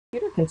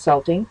Computer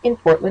Consulting in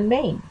Portland,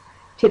 Maine.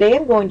 Today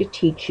I'm going to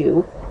teach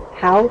you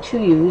how to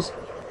use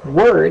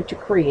Word to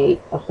create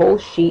a whole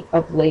sheet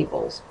of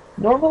labels.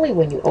 Normally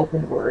when you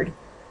open Word,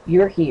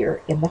 you're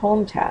here in the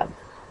Home tab.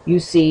 You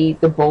see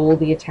the bold,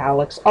 the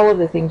italics, all of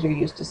the things you're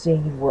used to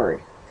seeing in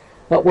Word.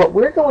 But what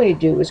we're going to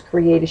do is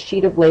create a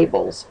sheet of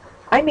labels.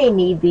 I may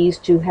need these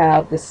to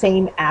have the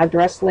same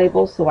address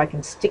label so I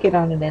can stick it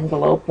on an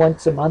envelope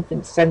once a month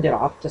and send it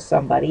off to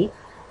somebody.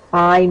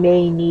 I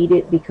may need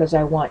it because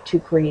I want to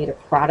create a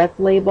product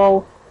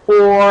label,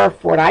 or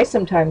what I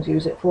sometimes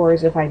use it for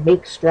is if I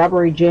make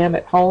strawberry jam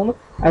at home,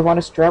 I want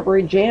a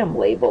strawberry jam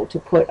label to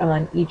put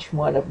on each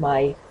one of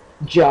my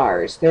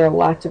jars. There are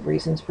lots of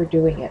reasons for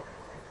doing it.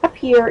 Up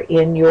here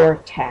in your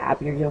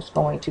tab, you're just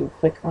going to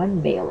click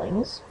on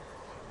Mailings,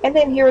 and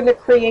then here in the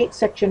Create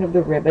section of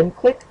the ribbon,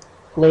 click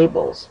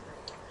Labels.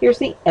 Here's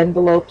the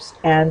Envelopes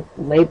and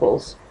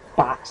Labels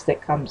box that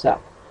comes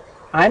up.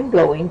 I'm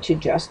going to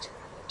just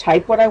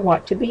type what I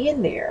want to be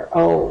in there.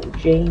 Oh,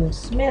 James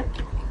Smith,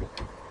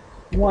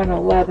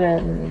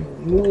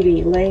 111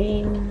 Moody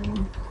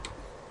Lane,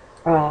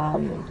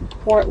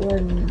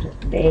 Portland,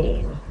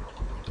 Maine.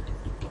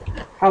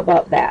 How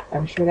about that?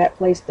 I'm sure that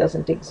place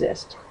doesn't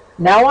exist.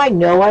 Now I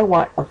know I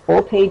want a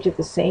full page of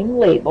the same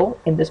label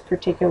in this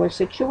particular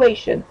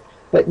situation,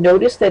 but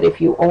notice that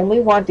if you only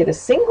wanted a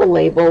single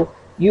label,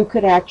 you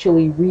could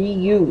actually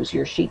reuse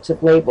your sheets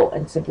of label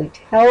and simply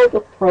tell the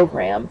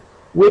program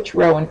which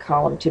row and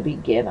column to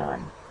begin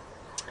on.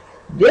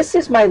 This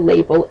is my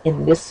label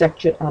in this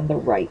section on the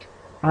right.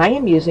 I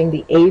am using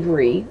the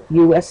Avery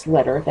US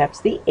letter. That's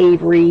the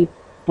Avery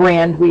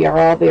brand we are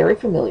all very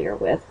familiar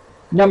with.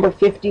 Number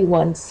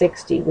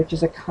 5160, which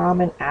is a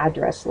common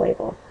address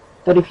label.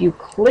 But if you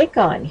click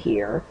on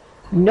here,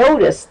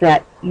 notice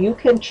that you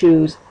can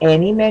choose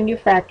any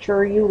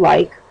manufacturer you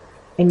like,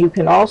 and you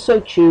can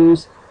also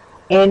choose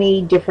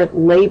any different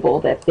label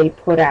that they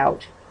put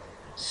out.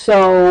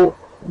 So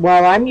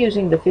while I'm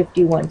using the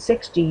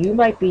 5160, you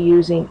might be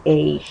using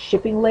a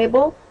shipping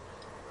label.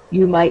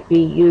 You might be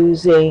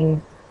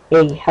using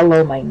a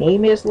Hello, My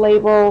Name Is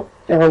label.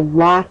 There are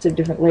lots of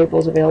different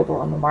labels available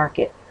on the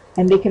market,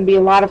 and they can be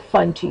a lot of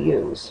fun to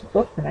use.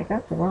 Oop, and I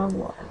got the wrong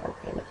one.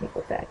 Okay, let me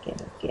go back in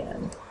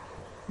again.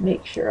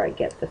 Make sure I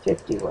get the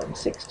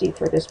 5160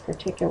 for this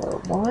particular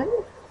one.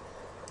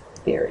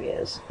 There it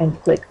is, and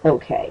click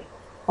OK.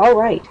 All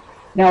right.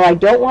 Now I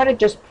don't want to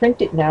just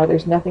print it now,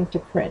 there's nothing to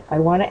print. I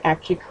want to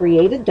actually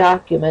create a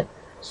document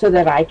so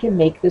that I can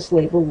make this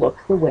label look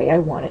the way I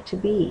want it to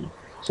be.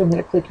 So I'm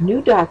going to click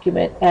New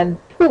Document, and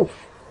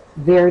poof,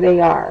 there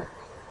they are.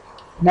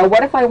 Now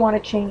what if I want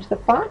to change the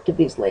font of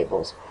these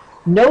labels?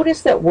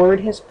 Notice that Word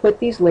has put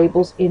these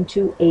labels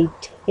into a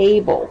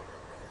table.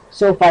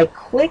 So if I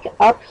click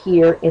up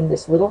here in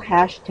this little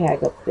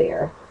hashtag up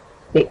there,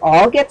 they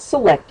all get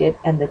selected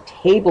and the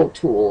table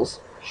tools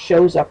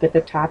shows up at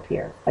the top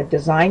here. A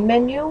design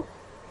menu,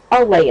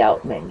 a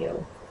layout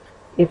menu.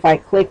 If I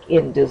click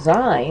in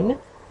design,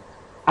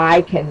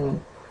 I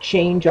can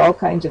change all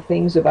kinds of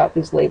things about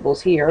these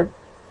labels here,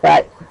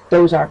 but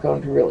those aren't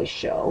going to really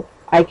show.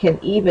 I can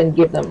even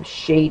give them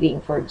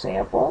shading, for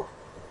example.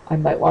 I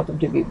might want them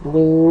to be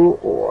blue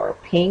or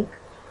pink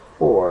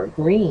or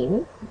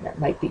green. That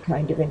might be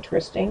kind of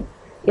interesting.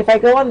 If I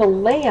go on the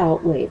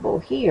layout label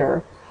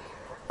here,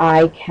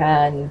 I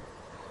can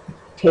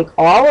take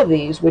all of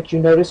these, which you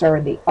notice are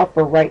in the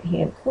upper right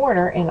hand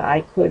corner, and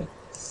I could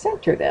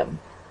center them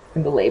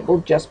in the label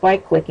just by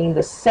clicking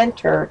the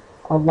center,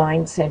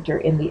 align center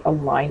in the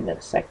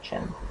alignment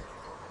section.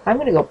 I'm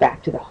going to go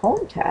back to the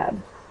Home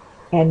tab,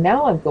 and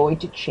now I'm going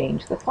to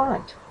change the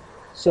font.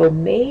 So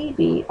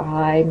maybe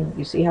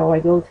you see how I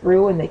go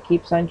through and it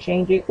keeps on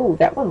changing. Ooh,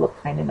 that one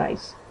looked kind of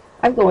nice.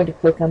 I'm going to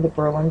click on the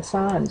Berlin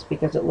Sans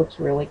because it looks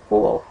really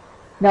cool.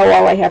 Now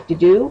all I have to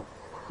do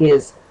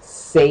is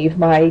save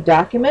my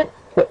document,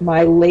 put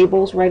my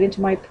labels right into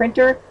my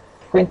printer,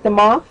 print them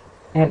off,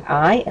 and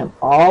I am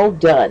all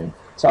done.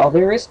 That's all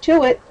there is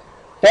to it.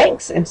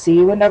 Thanks, and see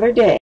you another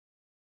day.